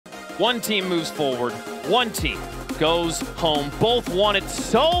One team moves forward, one team goes home. Both want it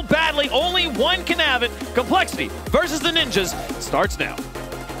so badly, only one can have it. Complexity versus the Ninjas starts now.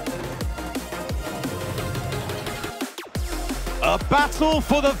 A battle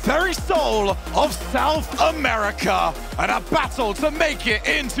for the very soul of South America, and a battle to make it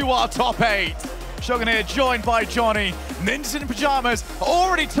into our top 8. Shogun here, joined by Johnny. Ninjas in Pyjamas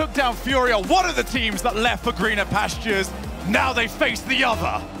already took down Furia, one of the teams that left for greener pastures. Now they face the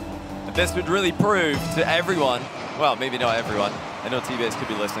other. This would really prove to everyone, well, maybe not everyone, I know TBS could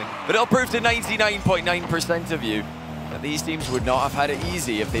be listening, but it'll prove to 99.9% of you that these teams would not have had it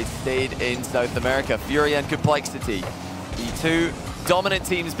easy if they'd stayed in South America. Furia and Complexity, the two dominant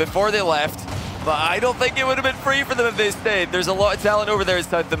teams before they left, but I don't think it would have been free for them if they stayed. There's a lot of talent over there in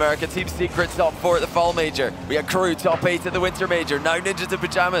South America. Team Secret top 4 at the Fall Major. We had Crew top 8 at the Winter Major. Now Ninjas in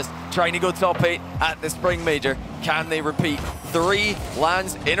Pyjamas trying to go top 8 at the Spring Major. Can they repeat 3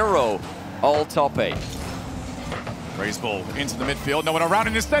 lands in a row, all top 8? Raise ball into the midfield. No one around,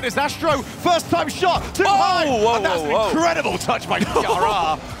 and instead it's Astro. First time shot, too high. And that's an incredible touch by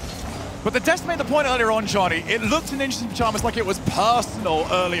Kiara. But to decimate the point earlier on, Johnny, it looked to Ninjas in Pyjamas like it was personal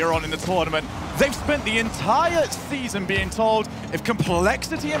earlier on in the tournament. They've spent the entire season being told if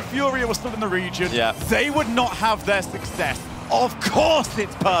Complexity and Furia were still in the region, they would not have their success. Of course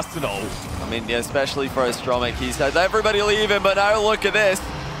it's personal. I mean, yeah, especially for Astromic. He said, everybody leave him, but now look at this.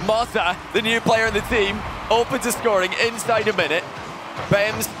 Mota, the new player in the team, open to scoring inside a minute.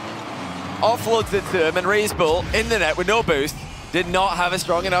 Bems offloads it to him, and Raise Bull in the net with no boost. Did not have a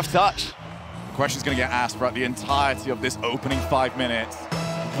strong enough touch. The question's going to get asked throughout the entirety of this opening 5 minutes.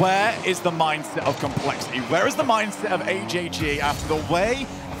 Where is the mindset of Complexity? Where is the mindset of AJG after the way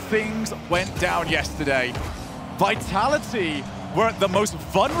things went down yesterday? Vitality were at the most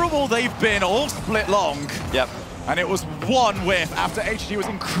vulnerable they've been all split long. Yep. And it was one whiff after AJG was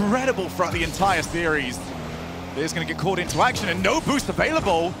incredible throughout the entire series. They're going to get called into action and no boost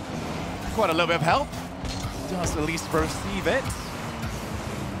available. Quite a little bit of help. Does at least receive it.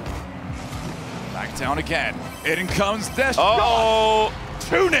 Back down again. In comes Desh. Oh!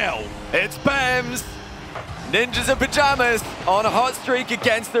 2-0. It's Bems. Ninjas in Pyjamas on a hot streak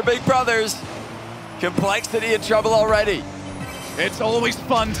against their big brothers. Complexity in trouble already. It's always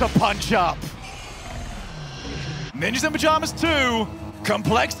fun to punch up. Ninjas in Pyjamas 2,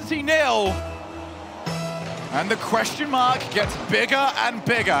 Complexity 0. And the question mark gets bigger and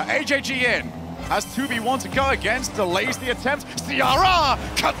bigger. AJG in. Has 2v1 to go against, delays the attempt. Ciara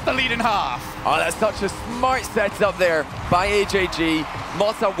cuts the lead in half. Oh, that's such a smart setup there by AJG.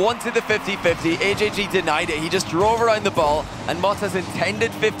 Mota wanted the 50-50, AJG denied it. He just drove around the ball, and Mota's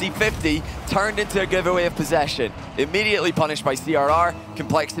intended 50-50 turned into a giveaway of possession. Immediately punished by CRR,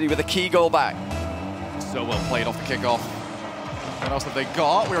 Complexity with a key goal back. So well played off the kickoff. What else have they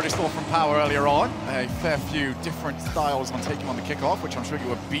got? We already saw from Power earlier on. A fair few different styles on taking on the kickoff, which I'm sure you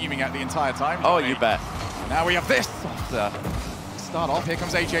were beaming at the entire time. Oh, you bet. Now we have this. Start off, here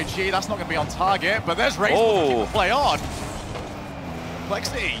comes AJG. That's not going to be on target, but there's Race to keep the play on.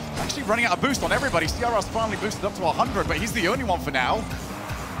 Complexity actually running out of boost on everybody. CRR's finally boosted up to 100, but he's the only one for now.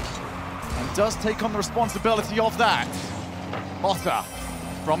 And does take on the responsibility of that. Mota.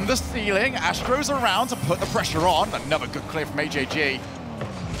 From the ceiling, Astro's around to put the pressure on. Another good clear from AJG.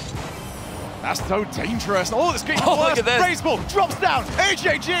 That's so dangerous. Oh, this getting worse. Look at this. Raise ball drops down.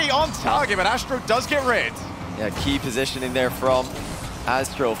 AJG on target, but Astro does get rid. Yeah, key positioning there from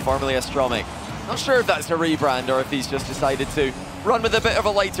Astro, formerly Astromic. Not sure if that's a rebrand or if he's just decided to run with a bit of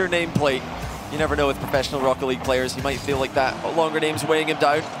a lighter nameplate. You never know with professional Rocket League players. You might feel like that longer name's weighing him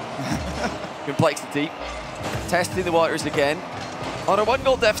down. Complexity. Testing the waters again. On a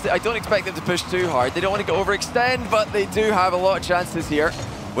 1-goal deficit, I don't expect them to push too hard. They don't want to go overextend, but they do have a lot of chances here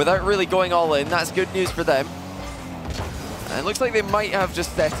without really going all in. That's good news for them. And it looks like they might have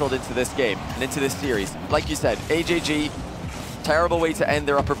just settled into this game and into this series. Like you said, AJG, terrible way to end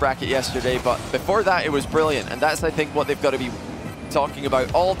their upper bracket yesterday, but before that, it was brilliant. And that's, I think, what they've got to be talking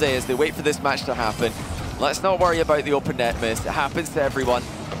about all day as they wait for this match to happen. Let's not worry about the open net miss. It happens to everyone.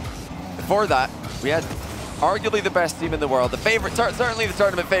 Before that, we had arguably the best team in the world, the favorite, certainly the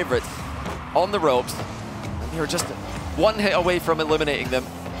tournament favorites, on the ropes. And they were just one hit away from eliminating them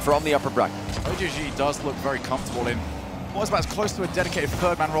from the upper bracket. AJG does look very comfortable in what's about as close to a dedicated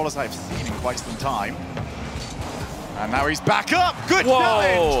third-man role as I've seen in quite some time. And now he's back up. Good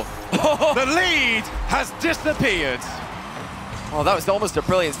challenge. The lead has disappeared. Oh, that was almost a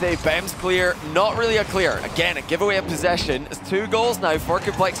brilliant save. Bems clear, not really a clear. Again, a giveaway of possession. It's 2 goals now for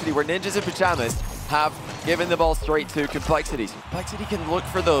Complexity, where Ninjas in Pyjamas have given the ball straight to Complexity. So Complexity can look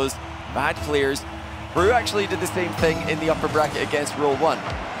for those bad clears. Brew actually did the same thing in the upper bracket against Rule 1.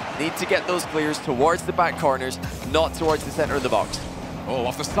 need to get those clears towards the back corners, not towards the center of the box. Oh,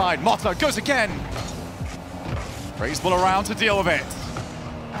 off the side, Mota goes again. Raiseball around to deal with it.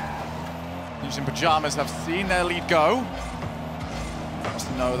 Ninjas in Pyjamas have seen their lead go.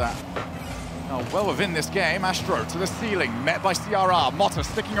 Must know that. Oh, well within this game, Astro to the ceiling, met by CRR. Mota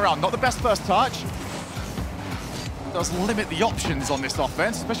sticking around, not the best first touch. Does limit the options on this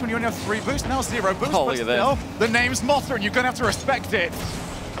offense, especially when you only have 3 boosts, now 0 boosts, but still, the name's Mota and you're gonna have to respect it.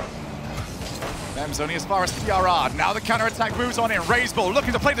 Them's only as far as CRR. Now the counter-attack moves on in. Raiseball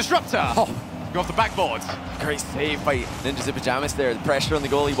looking to play Disruptor. Oh. Go off the backboard. Great save by Ninjas in Pyjamas there. The pressure on the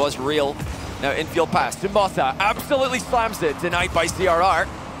goalie was real. Now infield pass to Mota. Absolutely slams it. Denied by CRR.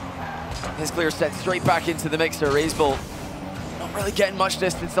 His clear set straight back into the mixer. Raiseball not really getting much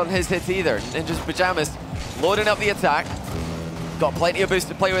distance on his hits either. Ninjas in Pyjamas loading up the attack. Got plenty of boost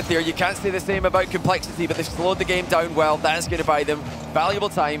to play with here. You can't say the same about Complexity, but they've slowed the game down well. That's going to buy them valuable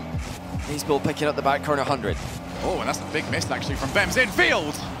time. Raiseball picking up the back corner 100. Oh, and that's a big miss actually from Bems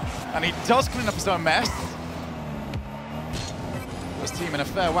infield. And he does clean up his own mess. His team in a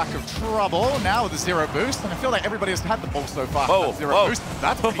fair whack of trouble now with the 0 boost. And I feel like everybody has had the ball so far. Whoa, 0 boost.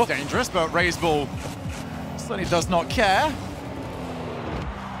 That's pretty dangerous, but Raiseball certainly does not care.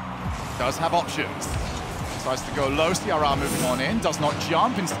 Does have options. Decides to go low, CRR moving on in, does not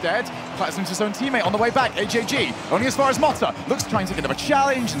jump, instead flies into his own teammate on the way back, AJG, only as far as Mota, looks trying to get him a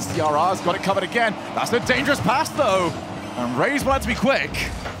challenge, and CRR's got it covered again. That's a dangerous pass though, and Raze will have to be quick.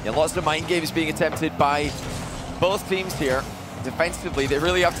 Yeah, lots of mind games being attempted by both teams here. Defensively, they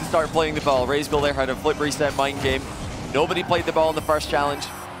really have to start playing the ball. Raiseball there had a flip reset mind game. Nobody played the ball in the first challenge.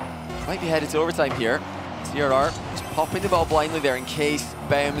 Might be headed to overtime here. CRR just popping the ball blindly there in case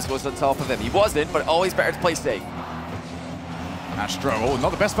Bems was on top of him. He wasn't, but always better to play safe. Astro, oh, not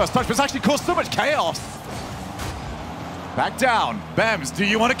the best first touch, but it's actually caused so much chaos. Back down. Bems, do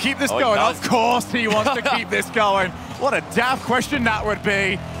you want to keep this going? Of course he wants to keep this going. What a daft question that would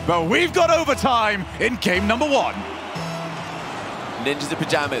be. But we've got overtime in game number 1. Ninjas in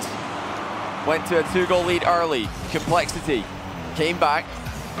Pyjamas went to a 2-goal lead early. Complexity came back.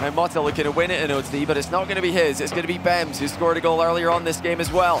 Now Mota looking to win it in OT, but it's not going to be his. It's going to be Bems, who scored a goal earlier on this game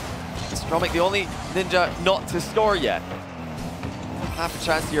as well. Stromic, the only ninja not to score yet. Half a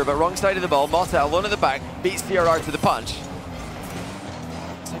chance here, but wrong side of the ball. Mota alone at the back, beats CRR to the punch.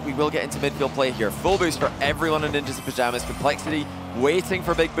 Looks like we will get into midfield play here. Full boost for everyone in Ninjas in Pyjamas. Complexity waiting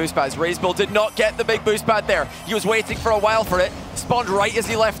for big boost pads. Raiseball did not get the big boost pad there. He was waiting for a while for it. Spawned right as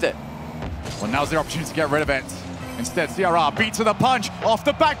he left it. Well, now's the opportunity to get rid of it. Instead, CRR beat to the punch, off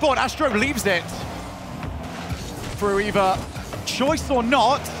the backboard. Astro leaves it. Through either choice or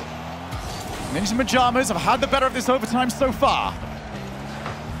not, Ninjas in Pyjamas have had the better of this overtime so far.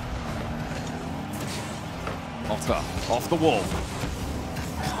 Mota off the wall.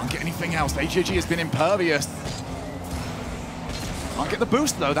 Can't get anything else. AJG has been impervious. Can't get the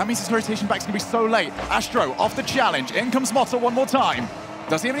boost though. That means his rotation back's gonna be so late. Astro off the challenge. In comes Mota one more time.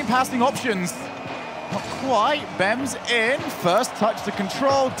 Does he have any passing options? Not quite. Bems in. First touch to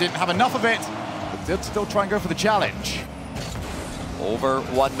control. Didn't have enough of it, but did still try and go for the challenge. Over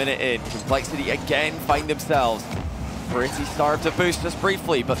 1 minute in. Complexity again find themselves pretty starved of boost just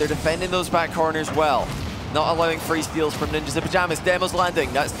briefly, but they're defending those back corners well. Not allowing free steals from Ninjas in Pyjamas. Demo's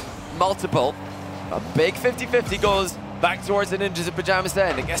landing. That's multiple. A big 50-50 goes back towards the Ninjas in Pyjamas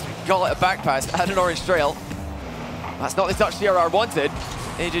end. I guess we can call it a back pass and an orange trail. That's not the touch CRR wanted.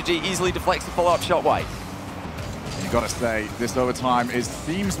 AJG easily deflects the follow-up shot wide. You gotta say, this overtime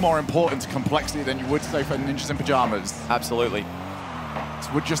seems more important to Complexity than you would say for Ninjas in Pyjamas. Absolutely.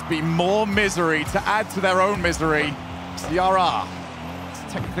 This would just be more misery to add to their own misery. CRR.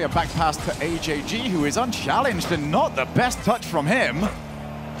 It's technically a back pass to AJG, who is unchallenged and not the best touch from him.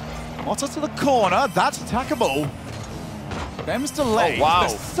 Mota to the corner, that's attackable. Bems delayed. Oh, wow.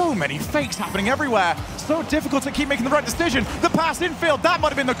 There's so many fakes happening everywhere. So difficult to keep making the right decision. The pass infield, that might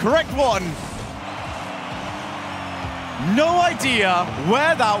have been the correct one. No idea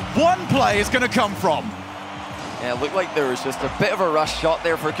where that one play is going to come from. Yeah, it looked like there was just a bit of a rush shot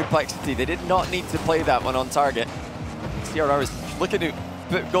there for Complexity. They did not need to play that one on target. CRR was looking to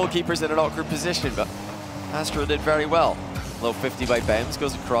put goalkeepers in an awkward position, but Astro did very well. Low 50 by Bems,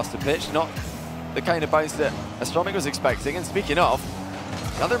 goes across the pitch. Not the kind of bounce that Astromic was expecting. And speaking of,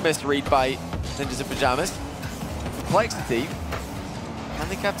 another misread by Ninjas in Pyjamas. Complexity, can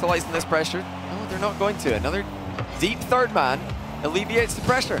they capitalize on this pressure? No, they're not going to. Another deep third man alleviates the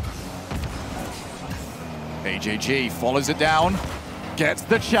pressure. AJG follows it down, gets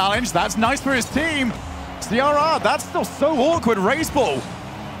the challenge. That's nice for his team. CRR, that's still so awkward. Raiseball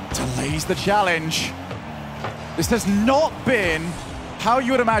delays the challenge. This has not been how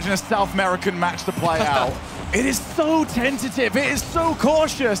you would imagine a South American match to play out. It is so tentative, it is so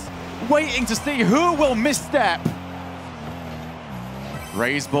cautious, waiting to see who will misstep.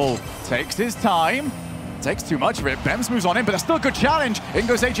 Raiseball takes his time, takes too much of it. Bems moves on in, but that's still a good challenge. In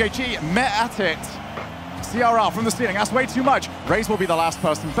goes HHE, met at it. CRR from the ceiling, that's way too much. Raze will be the last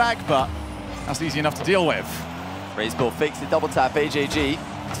person back, but that's easy enough to deal with. Raiseball fakes the double tap. AJG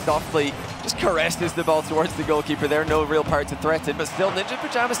softly just caresses the ball towards the goalkeeper there. No real part to threaten, but still Ninja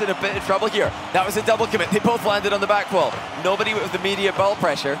Pyjamas in a bit of trouble here. That was a double commit. They both landed on the back wall. Nobody with immediate ball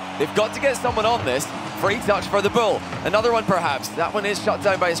pressure. They've got to get someone on this. Free touch for the Bull. Another one perhaps. That one is shut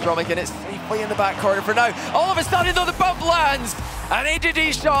down by Astromic, and it's safely in the back corner for now. All of a sudden though, the bump lands, and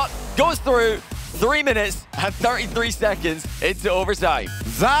AJG's shot goes through. 3 minutes and 33 seconds into overtime.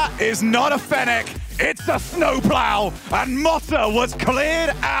 That is not a Fennec, it's a snowplow, and Motta was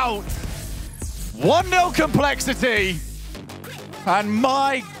cleared out. 1-0 complexity, and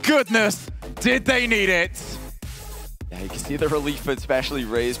my goodness, did they need it. Yeah, you can see the relief, especially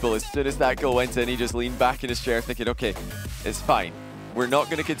Raiseball. As soon as that goal went in, he just leaned back in his chair thinking, okay, it's fine. We're not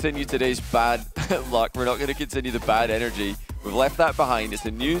going to continue today's bad luck. We're not going to continue the bad energy. We've left that behind. It's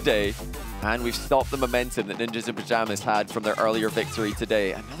a new day, and we've stopped the momentum that Ninjas in Pyjamas had from their earlier victory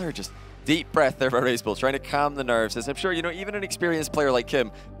today. Another just deep breath there by Raiseball, trying to calm the nerves, as I'm sure, you know, even an experienced player like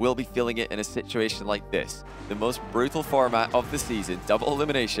him will be feeling it in a situation like this. The most brutal format of the season, double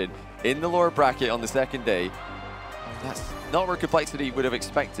elimination in the lower bracket on the second day. That's not where Complexity would have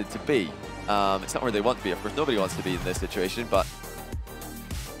expected to be. It's not where they want to be. Of course, nobody wants to be in this situation, but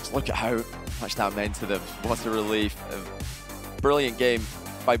just look at how much that meant to them. What a relief. Brilliant game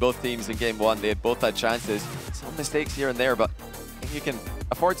by both teams in game one. They both had chances. Some mistakes here and there, but I think you can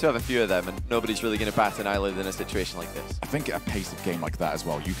afford to have a few of them, and nobody's really going to bat an eyelid in a situation like this. I think at a pace of game like that as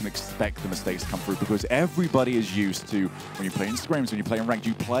well, you can expect the mistakes to come through, because everybody is used to, when you play in scrims, when you play in ranked,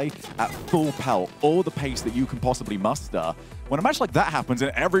 you play at full pelt, all the pace that you can possibly muster. When a match like that happens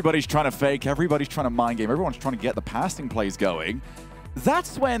and everybody's trying to fake, everybody's trying to mind game, everyone's trying to get the passing plays going,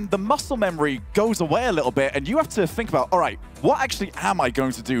 that's when the muscle memory goes away a little bit, and you have to think about, all right, what actually am I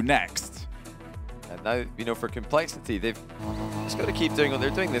going to do next? And now, you know, for Complexity, they've just got to keep doing what they're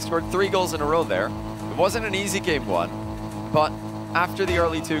doing. They scored 3 goals in a row there. It wasn't an easy game one, but after the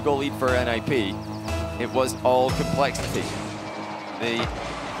early 2-goal lead for NIP, it was all Complexity. The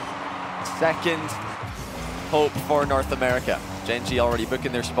second hope for North America. Gen.G already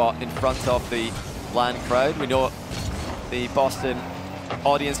booking their spot in front of the LAN crowd. We know the Boston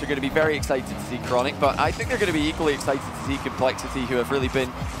audience are going to be very excited to see Chronic, but I think they're going to be equally excited to see Complexity, who have really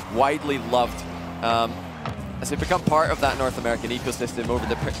been widely loved as they've become part of that North American ecosystem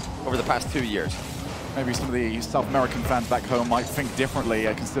over the past 2 years. Maybe some of the South American fans back home might think differently,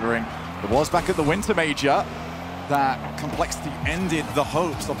 considering it was back at the Winter Major that Complexity ended the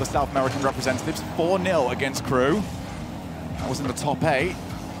hopes of the South American representatives. 4-0 against Crew. That was in the top 8.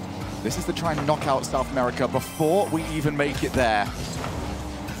 This is to try and knock out South America before we even make it there.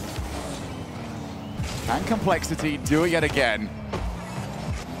 Can Complexity do it yet again?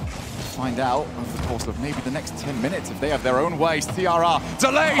 Find out over the course of maybe the next 10 minutes if they have their own way. CRR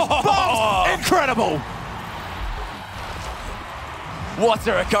delays, bombs, incredible! What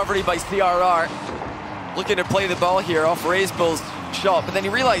a recovery by CRR. Looking to play the ball here off Raiseball's shot, but then he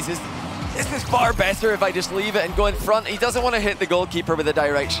realizes this is far better if I just leave it and go in front. He doesn't want to hit the goalkeeper with a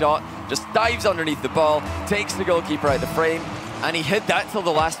direct shot, just dives underneath the ball, takes the goalkeeper out the frame, and he hid that till the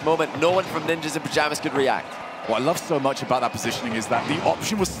last moment. No one from Ninjas in Pyjamas could react. What I love so much about that positioning is that the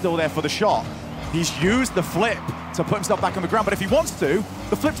option was still there for the shot. He's used the flip to put himself back on the ground, but if he wants to,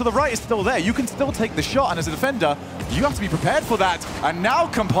 the flip to the right is still there. You can still take the shot, and as a defender, you have to be prepared for that. And now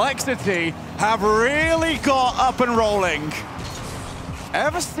Complexity have really got up and rolling.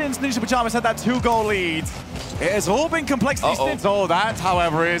 Ever since Ninja Pyjamas had that 2-goal lead, it has all been Complexity since. Oh, that,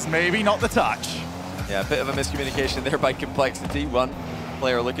 however, is maybe not the touch. Yeah, a bit of a miscommunication there by Complexity. One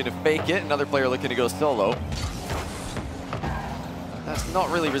player looking to fake it, another player looking to go solo. That's not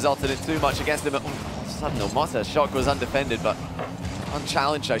really resulted in too much against him. All of a sudden, no, Motta's shot goes undefended, but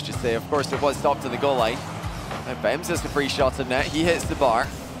unchallenged, I should say. Of course, it was stopped in the goal line. Now Bems has the free shot in net. He hits the bar.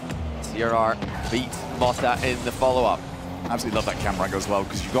 CRR beats Motta in the follow-up. Absolutely love that camera angle as well,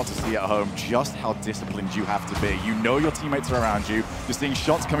 because you got to see at home just how disciplined you have to be. You know your teammates are around you. You're seeing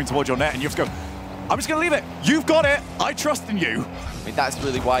shots coming towards your net, and you have to go, I'm just going to leave it. You've got it. I trust in you. I mean, that's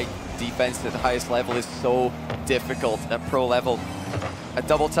really why defense at the highest level is so difficult at pro level. A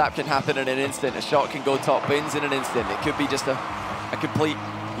double tap can happen in an instant. A shot can go top bins in an instant. It could be just a complete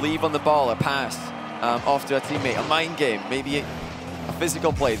leave on the ball, a pass off to a teammate, a mind game. Maybe a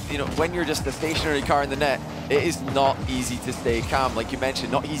physical play. You know, when you're just a stationary car in the net, it is not easy to stay calm. Like you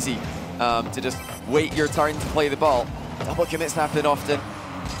mentioned, not easy to just wait your turn to play the ball. Double commits happen often,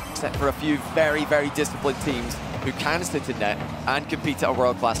 except for a few very, very disciplined teams who can sit in net and compete at a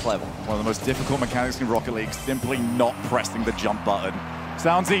world-class level. One of the most difficult mechanics in Rocket League, simply not pressing the jump button.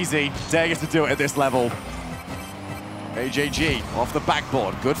 Sounds easy, dare you to do it at this level. AJG off the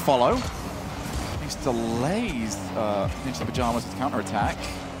backboard, good follow. He delays Ninja Pyjamas' counter-attack.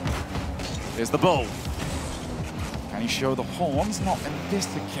 Here's the bull. Can he show the horns? Not in this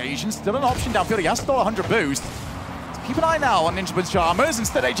occasion. Still an option downfield. He has still 100 boost. So keep an eye now on Ninja Pyjamas.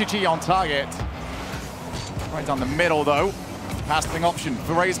 Instead, AJG on target. Right down the middle, though. Passing option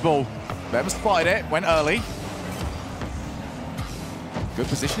for Raiseball. Never spotted it. Went early. Good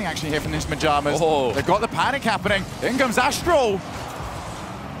positioning, actually, here from Ninja Pyjamas. Oh. They've got the panic happening. In comes Astral.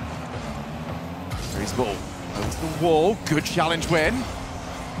 Raiseball over to the wall. Good challenge win.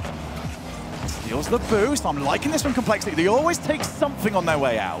 Steals the boost. I'm liking this from Complexity. They always take something on their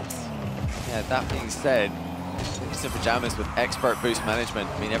way out. Yeah, that being said, Ninja Pyjamas with expert boost management.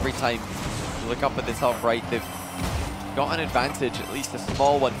 I mean, every time you look up at the top right, they've got an advantage, at least a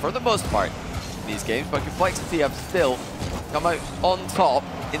small one, for the most part in these games. But Complexity have still come out on top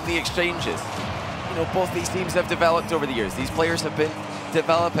in the exchanges. You know, both these teams have developed over the years. These players have been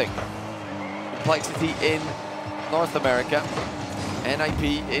developing. Complexity in North America,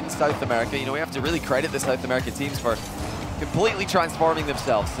 NIP in South America. You know, we have to really credit the South American teams for completely transforming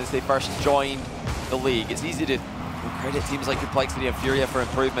themselves since they first joined the league. It's easy to credit teams like Complexity and Furia for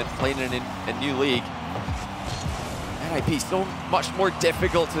improvement, playing in a new league. NIP so much more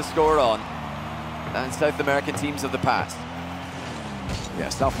difficult to score on than South American teams of the past. Yeah,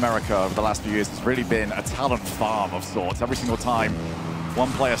 South America over the last few years has really been a talent farm of sorts. Every single time one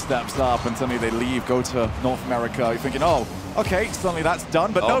player steps up and suddenly they leave, go to North America, you're thinking, oh, okay, suddenly that's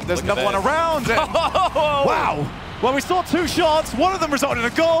done, but nope, there's another one around it. Wow. Well, we saw two shots, one of them resulted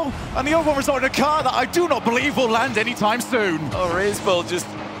in a goal, and the other one resulted in a car that I do not believe will land anytime soon. Oh, Raiseball just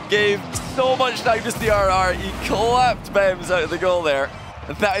gave so much time to CRR. He clapped Bems out of the goal there.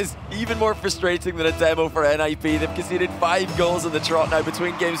 And that is even more frustrating than a demo for NIP. They've conceded 5 goals in the trot now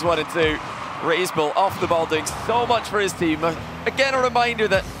between games 1 and 2. Raiseball off the ball doing so much for his team. Again, a reminder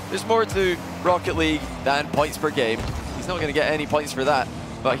that there's more to Rocket League than points per game. He's not going to get any points for that,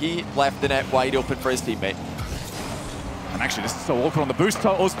 but he left the net wide open for his teammate. And actually, this is so awkward on the boost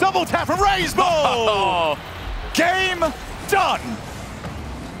totals. Double tap from Raiseball! Game done!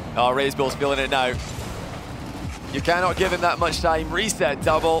 Oh, Raiseball's feeling it now. You cannot give him that much time. Reset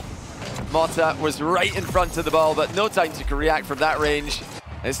double. Mota was right in front of the ball, but no time to react from that range.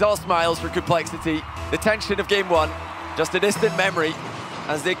 It's all smiles for Complexity. The tension of game 1, just a distant memory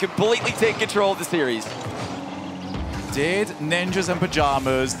as they completely take control of the series. Did Ninjas and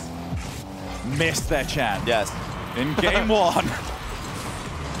Pyjamas miss their chance? Yes. In game 1,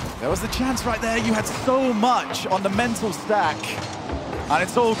 there was the chance right there. You had so much on the mental stack, and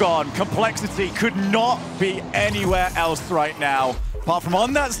it's all gone. Complexity could not be anywhere else right now, apart from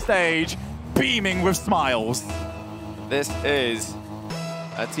on that stage, beaming with smiles. This is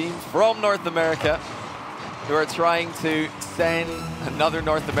a team from North America who are trying to send another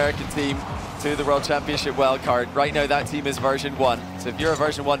North American team to the World Championship wildcard. Right now, that team is version 1. So if you're a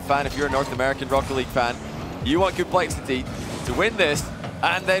version 1 fan, if you're a North American Rocket League fan, you want Complexity to win this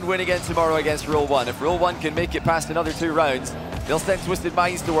and then win again tomorrow against Rule 1. If Rule 1 can make it past another 2 rounds, they'll send Twisted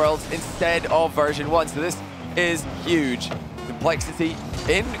Minds to Worlds instead of version 1. So this is huge. Complexity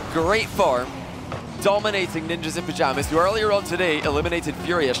in great form, dominating Ninjas in Pyjamas, who earlier on today eliminated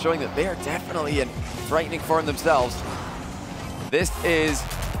Furia, showing that they are definitely in frightening form themselves. This is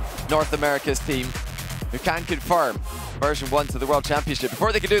North America's team who can confirm version 1 to the World Championship.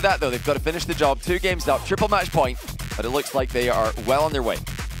 Before they can do that, though, they've got to finish the job. 2 games up, triple match point, but it looks like they are well on their way.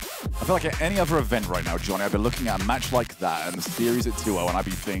 I feel like at any other event right now, Johnny, I'd be looking at a match like that and the series at 2-0, and I'd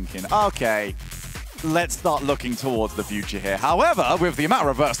be thinking, okay, let's start looking towards the future here. However, with the amount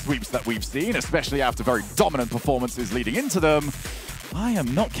of reverse sweeps that we've seen, especially after very dominant performances leading into them, I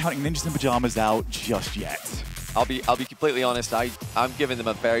am not counting Ninjas in Pyjamas out just yet. I'll be completely honest, I'm giving them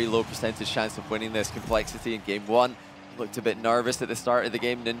a very low percentage chance of winning this. Complexity in game 1 looked a bit nervous at the start of the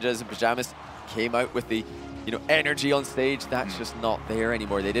game. Ninjas in Pyjamas came out with the energy on stage. That's just not there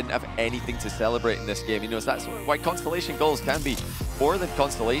anymore. They didn't have anything to celebrate in this game. That's why Constellation goals can be more than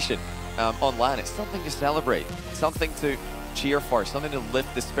consolation on LAN. It's something to celebrate, something to cheer for, something to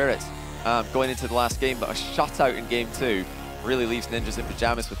lift the spirits going into the last game. But a shutout in game 2 really leaves Ninjas in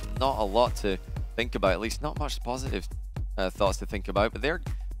Pyjamas with not a lot to think about, at least not much positive thoughts to think about. But they're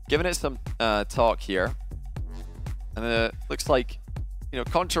giving it some talk here. And it looks like you know,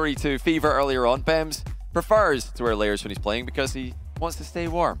 contrary to Fever earlier on, Bems prefers to wear layers when he's playing because he wants to stay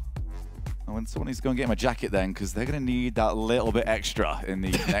warm. And someone needs to go and get him a jacket then, because they're going to need that little bit extra in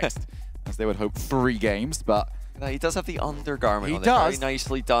the next, as they would hope, 3 games. But he does have the undergarment he on does. Very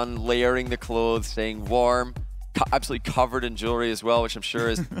nicely done, layering the clothes, staying warm, absolutely covered in jewelry as well, which I'm sure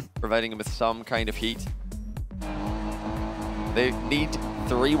is providing him with some kind of heat. They need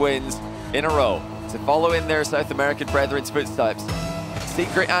 3 wins in a row to follow in their South American brethren's footsteps.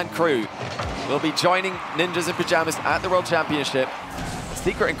 Secret and Crew will be joining Ninjas in Pyjamas at the World Championship.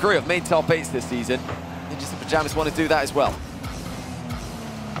 Secret and Crew have made top 8s this season. Ninjas in Pyjamas want to do that as well.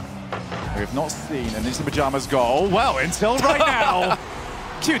 We have not seen a Ninjas in Pyjamas goal, well, until right now.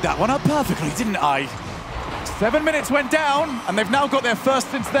 Queued that one up perfectly, didn't I? 7 minutes went down, and they've now got their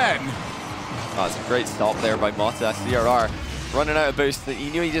first since then. Oh, it's a great stop there by Mota. CRR running out of boost. He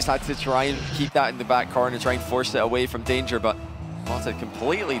knew he just had to try and keep that in the back corner, try and force it away from danger, but Mota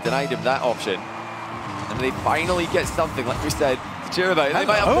completely denied him that option. And they finally get something, like we said, to cheer about. They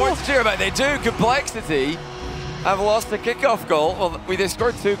might have more to cheer about. They do. Complexity have lost the kickoff goal. Well, they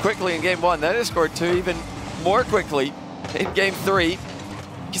scored 2 quickly in game 1. Then they scored 2 even more quickly in game 3. You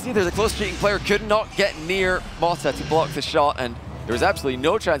can see there's a close cheating player could not get near Mota to block the shot, and there was absolutely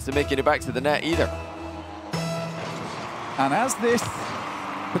no chance of making it back to the net either. And as this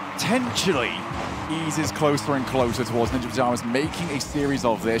potentially eases closer and closer towards Ninja Pyjamas making a series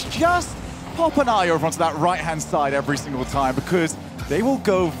of this, just pop an eye over onto that right-hand side every single time, because they will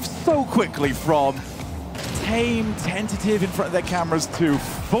go so quickly from tame, tentative in front of their cameras to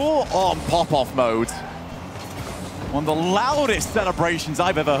full-on pop-off mode. One of the loudest celebrations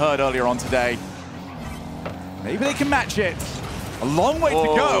I've ever heard earlier on today. Maybe they can match it. A long way to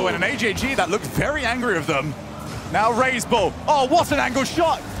go, and an AJG that looked very angry of them. Now Razebull. Oh, what an angle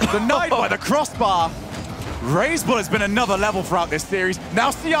shot! Denied by the crossbar. Razebull has been another level throughout this series.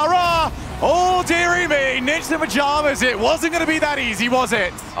 Now CRR! Oh, dearie me, Ninjas in Pyjamas. It wasn't going to be that easy, was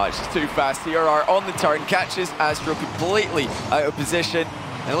it? Oh, it's just too fast. CRR on the turn, catches Astro completely out of position.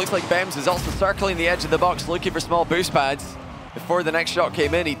 And it looks like Bems is also circling the edge of the box, looking for small boost pads. Before the next shot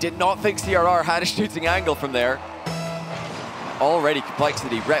came in, he did not think CRR had a shooting angle from there. Already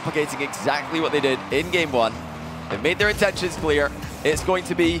Complexity replicating exactly what they did in game 1. They've made their intentions clear. It's going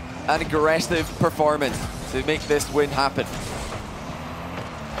to be an aggressive performance to make this win happen.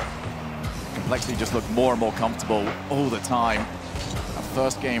 Complexity just looked more and more comfortable all the time. That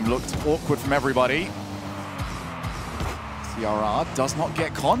first game looked awkward from everybody. CRR does not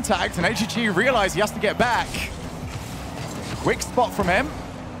get contact, and HG realized he has to get back. Quick spot from him.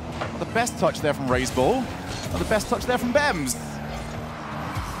 Not the best touch there from Razebull. Not the best touch there from Bems.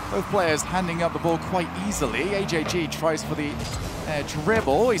 Both players handing up the ball quite easily. AJG tries for the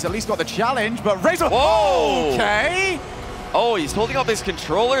dribble. He's at least got the challenge, but Razebull... Whoa! Okay. Oh, he's holding up his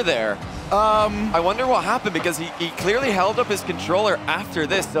controller there. I wonder what happened, because he clearly held up his controller after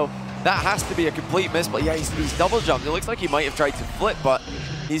this, so that has to be a complete miss. But yeah, he's double jumped. It looks like he might have tried to flip, but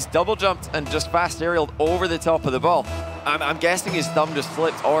he's double jumped and just fast aerialed over the top of the ball. I'm guessing his thumb just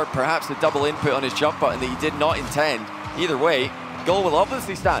slipped, or perhaps a double input on his jump button that he did not intend. Either way, goal will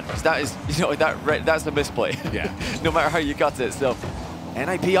obviously stand, because that is, you know, that's a misplay. Yeah. No matter how you cut it. So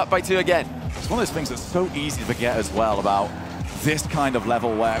NIP up by 2 again. It's one of those things that's so easy to forget as well about this kind of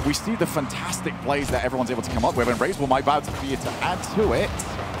level, where we see the fantastic plays that everyone's able to come up with, and Razebull might be able to add to it.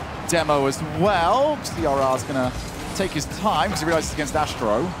 Demo as well. CRR's gonna take his time because he realizes it's against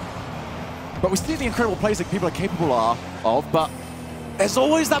Astro. But we see the incredible plays that people are capable of, but there's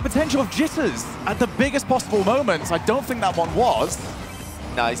always that potential of jitters at the biggest possible moments. I don't think that one was.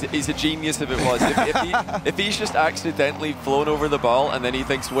 Nah, he's a genius if it was. if he's just accidentally flown over the ball and then he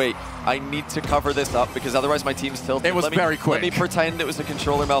thinks, wait, I need to cover this up because otherwise my team's tilted. It was very quick. Let me pretend it was a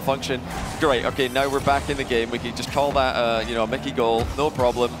controller malfunction. Great, okay, now we're back in the game. We can just call that, you know, a Mickey goal, no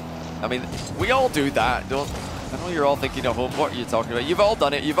problem. I mean, we all do that. I know you're all thinking at home, what are you talking about? You've all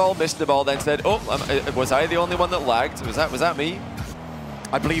done it. You've all missed the ball, then said, oh, was I the only one that lagged? Was that me?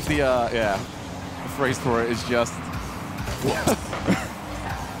 I believe the phrase for it is just...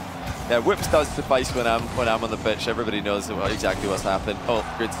 Yeah, whips does suffice when I'm on the pitch. Everybody knows exactly what's happened. Oh,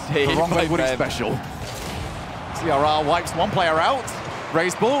 good save. The wrong way Woody special. CRR wipes one player out.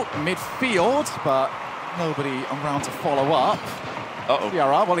 Razebull midfield, but nobody around to follow up.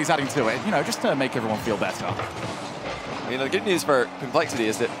 CRR, well, he's adding to it, you know, just to make everyone feel better. You know, the good news for Complexity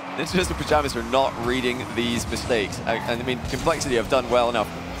is that Ninjas in Pyjamas are not reading these mistakes. And I mean, Complexity have done well enough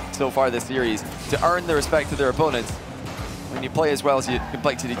so far this series to earn the respect of their opponents. When you play as well as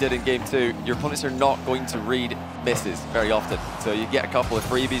Complexity did in Game 2, your opponents are not going to read misses very often. So you get a couple of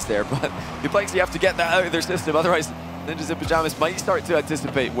freebies there, but Complexity have to get that out of their system. Otherwise, Ninjas in Pyjamas might start to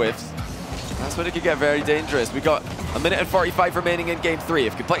anticipate whiffs. That's when it could get very dangerous. We've got a minute and 45 remaining in game 3.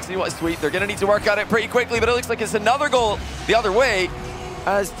 If Complexity want to sweep, they're going to need to work on it pretty quickly, but it looks like it's another goal the other way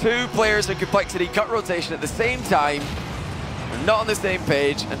as 2 players in Complexity cut rotation at the same time. They're not on the same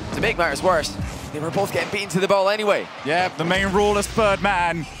page, and to make matters worse, they were both getting beaten to the ball anyway. Yeah, the main rule as third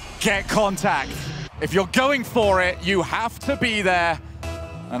man, get contact. If you're going for it, you have to be there.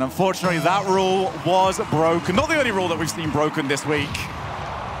 And unfortunately, that rule was broken. Not the only rule that we've seen broken this week.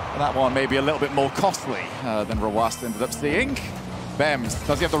 That one may be a little bit more costly than Rawast ended up seeing. Bems,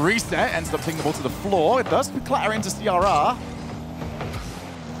 does he have the reset? Ends up taking the ball to the floor. It does clatter into CRR.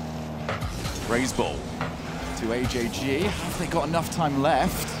 Raise ball to AJG. Have they got enough time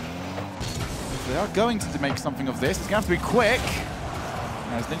left? If they are going to make something of this, it's going to have to be quick.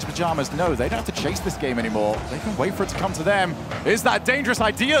 As Ninja Pyjamas know, they don't have to chase this game anymore. They can wait for it to come to them. Is that a dangerous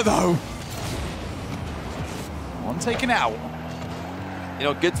idea, though? One taken out. You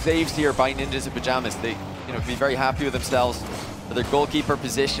know, good saves here by Ninjas in Pyjamas. They, you know, can be very happy with themselves for their goalkeeper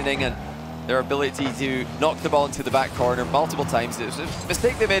positioning and their ability to knock the ball into the back corner multiple times. It was a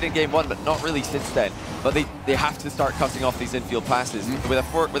mistake they made in game 1, but not really since then. But they have to start cutting off these infield passes. With a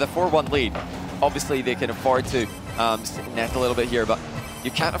 4-1 lead, obviously they can afford to net a little bit here, but you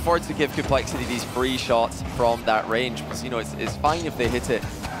can't afford to give Complexity these free shots from that range. Because, you know, it's fine if they hit it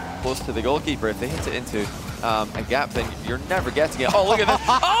close to the goalkeeper. If they hit it into a gap, then you're never getting it. Oh, look at this.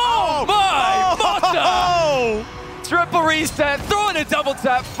 Oh, my! Mota! Triple reset, throw in a double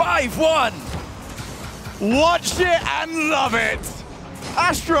tap, 5-1. Watch it and love it.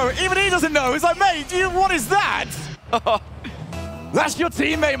 Astro, even he doesn't know. He's like, mate, what is that? That's your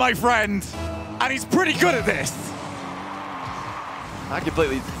teammate, my friend. And he's pretty good at this. That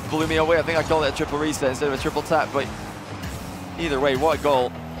completely blew me away. I think I called it a triple reset instead of a triple tap, but either way, what a goal.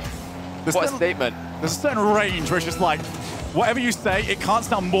 What a statement. There's a certain range where it's just like, whatever you say, it can't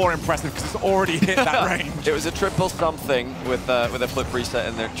sound more impressive because it's already hit that range. It was a triple something with a flip reset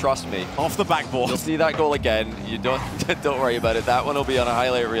in there, trust me. Off the backboard. You'll see that goal again. You don't worry about it. That one will be on a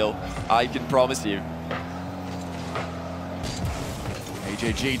highlight reel, I can promise you.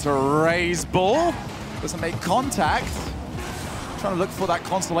 AJG to raise ball. Doesn't make contact. Trying to look for that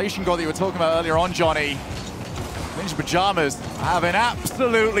consolation goal that you were talking about earlier on, Johnny. Ninja Pyjamas having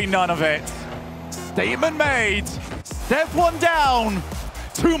absolutely none of it. Statement made. Step 1 down.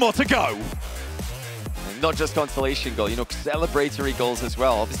 2 more to go. And not just consolation goal, you know, celebratory goals as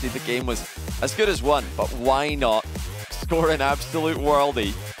well. Obviously, the game was as good as one, but why not score an absolute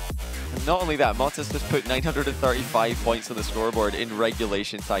worldie? And not only that, Motta's just put 935 points on the scoreboard in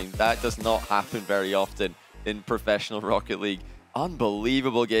regulation time. That does not happen very often in professional Rocket League.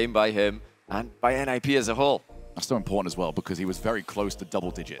 Unbelievable game by him and by NIP as a whole. That's so important as well because he was very close to double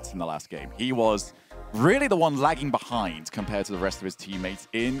digits in the last game. He was really the one lagging behind compared to the rest of his teammates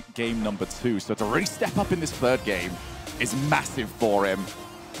in game number 2. So to really step up in this 3rd game is massive for him.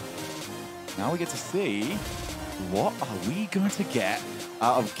 Now we get to see what are we going to get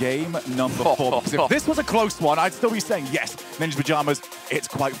out of game number 4. Because if this was a close one, I'd still be saying, yes, Ninja Pyjamas, it's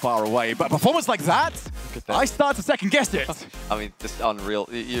quite far away. But a performance like that, I start to second guess it. I mean, just unreal.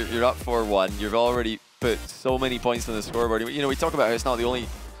 You're up 4-1. You've already put so many points on the scoreboard. You know, we talk about how it's not the only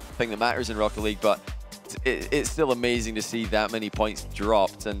thing that matters in Rocket League, but it's still amazing to see that many points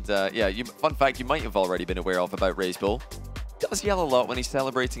dropped. And yeah, fun fact you might have already been aware of about Raise Bull. He does yell a lot when he's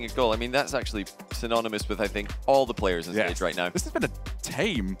celebrating a goal. I mean, that's actually synonymous with, I think, all the players on stage right now. This has been a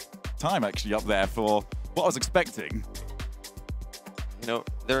tame time, actually, up there for what I was expecting. You know,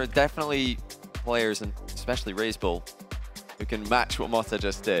 there are definitely players, and especially Raise Bull, who can match what Motta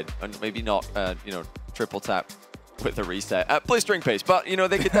just did, and maybe not, you know, triple tap with a reset. Play string pace, but, you know,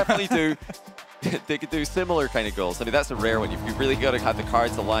 they could definitely do they could do similar kind of goals. I mean, that's a rare one. You've really got to have the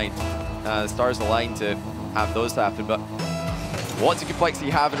cards aligned, the stars aligned to have those happen. But what did Complexity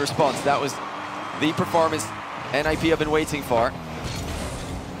have in response? That was the performance NIP have been waiting for.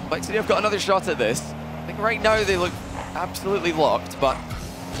 Complexity have got another shot at this. I think right now they look absolutely locked, but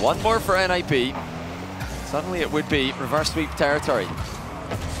one more for NIP. Suddenly it would be reverse sweep territory.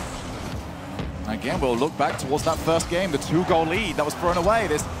 Again, we'll look back towards that first game, the 2-goal lead that was thrown away.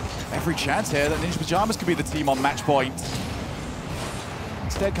 There's every chance here that Ninja Pyjamas could be the team on match point.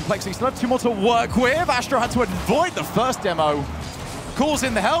 Instead, Complexity still have 2 more to work with. Astro had to avoid the first demo. Calls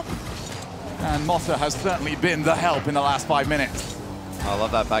in the help. And Motta has certainly been the help in the last 5 minutes. I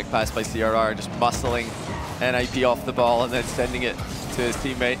love that back pass by CRR, just muscling NIP off the ball and then sending it to his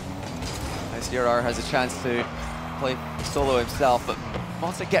teammate. And CRR has a chance to play solo himself, but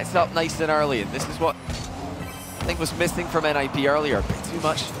Motta gets up nice and early, and this is what I think was missing from NIP earlier. A bit too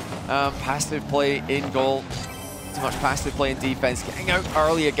much passive play in goal. too much passive play and defense, getting out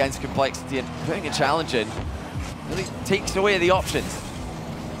early against Complexity and putting a challenge in really takes away the options.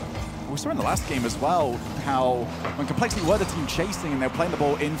 We saw in the last game as well how when Complexity were the team chasing and they were playing the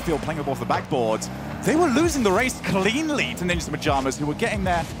ball infield, playing the ball off the backboard, they were losing the race cleanly to Ninjas in Pyjamas, who were getting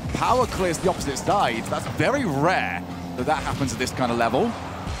their power clears the opposite side. That's very rare that happens at this kind of level.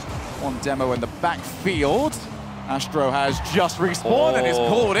 One demo in the backfield. Astro has just respawned and is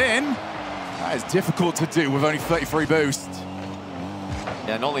called in. That is difficult to do with only 33 boost.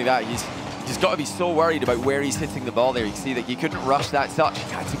 Yeah, not only that, he's got to be so worried about where he's hitting the ball there. You can see that he couldn't rush that touch.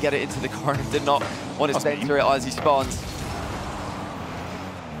 He had to get it into the corner. Did not want to center it as he spawns.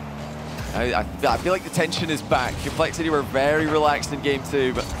 I feel like the tension is back. Complexity were very relaxed in game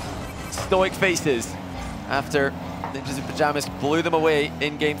 2, but stoic faces after Ninjas in Pyjamas blew them away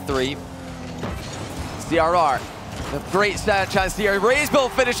in game 3. CRR, a great chance here.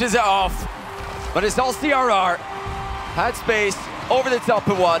 Razebull finishes it off, but it's all CRR. Had space, over the top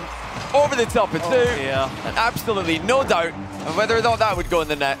of 1, over the top of 2, and absolutely no doubt of whether or not that would go in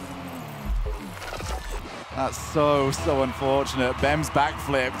the net. That's so unfortunate. Bem's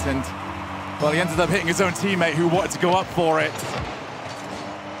backflipped and, well, he ended up hitting his own teammate who wanted to go up for it.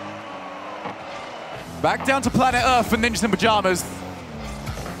 Back down to planet Earth for Ninjas in Pyjamas.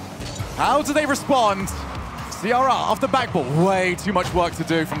 How do they respond? CRR off the backboard. Way too much work to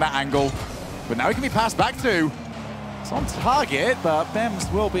do from that angle. But now he can be passed back to. It's on target, but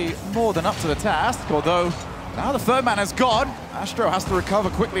Bems will be more than up to the task. Although, now the third man has gone. Astro has to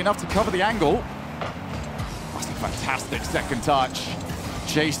recover quickly enough to cover the angle. That's a fantastic second touch.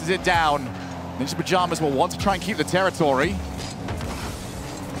 Chases it down. Ninjas in Pyjamas will want to try and keep the territory.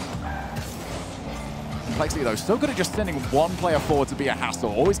 Complexity, though, so good at just sending one player forward to be a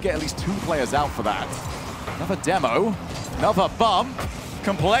hassle. Always get at least 2 players out for that. Another demo, another bump.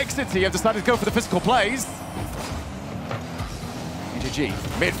 Complexity have decided to go for the physical plays. AJG,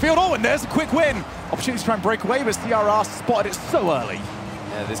 midfield, oh, and there's a quick win. Opportunity to try and break away, but CRR spotted it so early.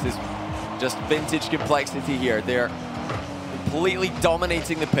 Yeah, this is just vintage Complexity here. They're completely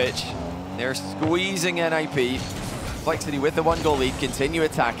dominating the pitch. They're squeezing NIP. Complexity with the 1-goal lead, continue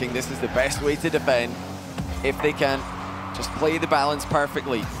attacking. This is the best way to defend if they can just play the balance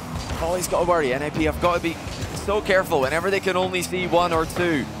perfectly. Always got to worry. NIP have got to be so careful whenever they can only see 1 or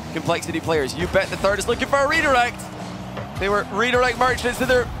 2 Complexity players. You bet the third is looking for a redirect. They were redirect merchants to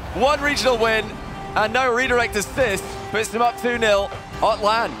their 1 regional win, and now redirect assist puts them up 2-0 on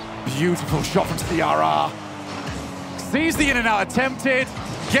land. Beautiful shot from CRR. Sees the in and out attempted.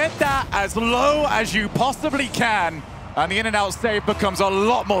 Get that as low as you possibly can, and the in and out save becomes a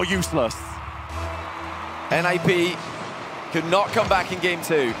lot more useless. NIP could not come back in game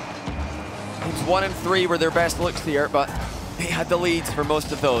 2. Games 1 and 3 were their best looks here, but they had the leads for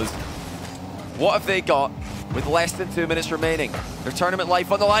most of those. What have they got with less than 2 minutes remaining? Their tournament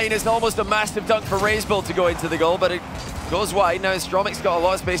life on the line is almost a massive dunk for Razebull to go into the goal, but it goes wide. Now Stromic's got a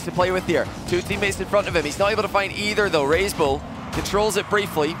lot of space to play with here. 2 teammates in front of him. He's not able to find either, though. Razebull controls it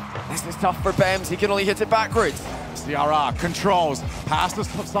briefly. This is tough for Bems. He can only hit it backwards. CRR controls past the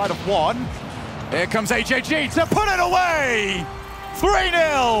side of 1. Here comes AJG to put it away!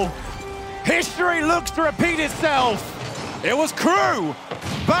 3-0! History looks to repeat itself. It was Crew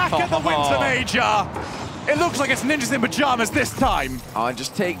back at the Winter Major. It looks like it's Ninjas in Pyjamas this time. Oh, and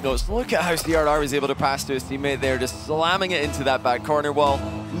just take notes. Look at how CRR was able to pass to his teammate there, just slamming it into that back corner wall.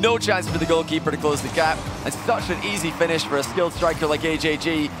 No chance for the goalkeeper to close the gap. And such an easy finish for a skilled striker like AJG.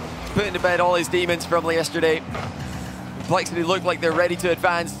 He's putting to bed all his demons from yesterday. Complexity look like they're ready to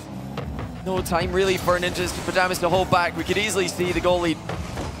advance. No time really for Ninjas in Pyjamas to hold back. We could easily see the goal lead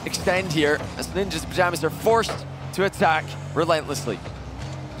extend here as Ninjas in Pyjamas are forced to attack relentlessly.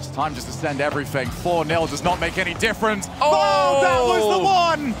 It's time just to send everything. 4-0 does not make any difference. Oh, that was the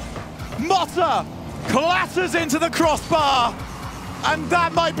one! Motta clatters into the crossbar, and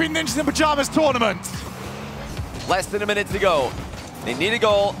that might be Ninjas in Pyjamas tournament. Less than a minute to go. They need a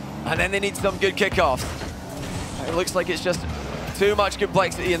goal, and then they need some good kickoffs. It looks like it's just too much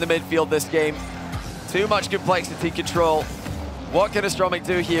complexity in the midfield this game. Too much complexity control. What can Astromic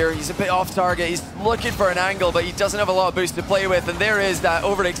do here? He's a bit off target. He's looking for an angle, but he doesn't have a lot of boost to play with, and there is that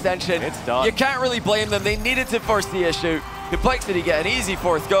overextension. It's done. You can't really blame them. They needed to force the issue. Complexity get an easy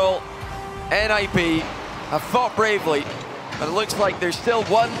 4th goal. NIP have fought bravely, but it looks like there's still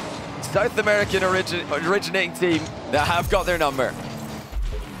one South American originating team that have got their number.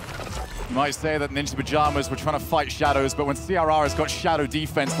 You might say that Ninjas in Pyjamas were trying to fight shadows, but when CRR has got shadow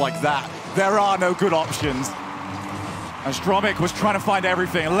defense like that, there are no good options. Astromic was trying to find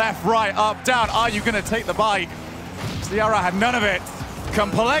everything. Left, right, up, down. Are you going to take the bite? CRR had none of it.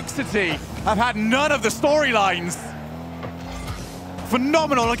 Complexity have had none of the storylines.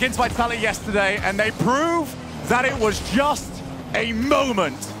 phenomenal against Vitality yesterday, and they prove that it was just a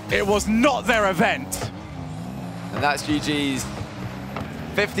moment. It was not their event. And that's GG's.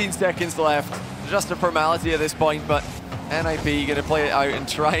 15 seconds left. Just a formality at this point, but NIP going to play it out and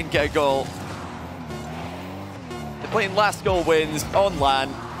try and get a goal. They're playing last goal wins on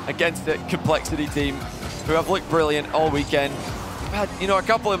LAN against the Complexity team, who have looked brilliant all weekend. Had, you know, a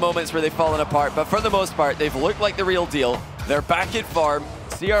couple of moments where they've fallen apart, but for the most part, they've looked like the real deal. They're back in form.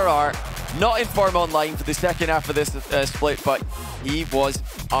 CRR not in form online for the second half of this split, but he was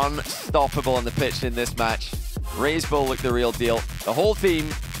unstoppable on the pitch in this match. RazeBull looked the real deal. The whole team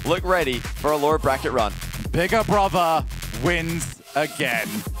looked ready for a lower bracket run. Bigger brother wins again.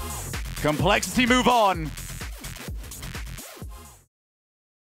 Complexity move on.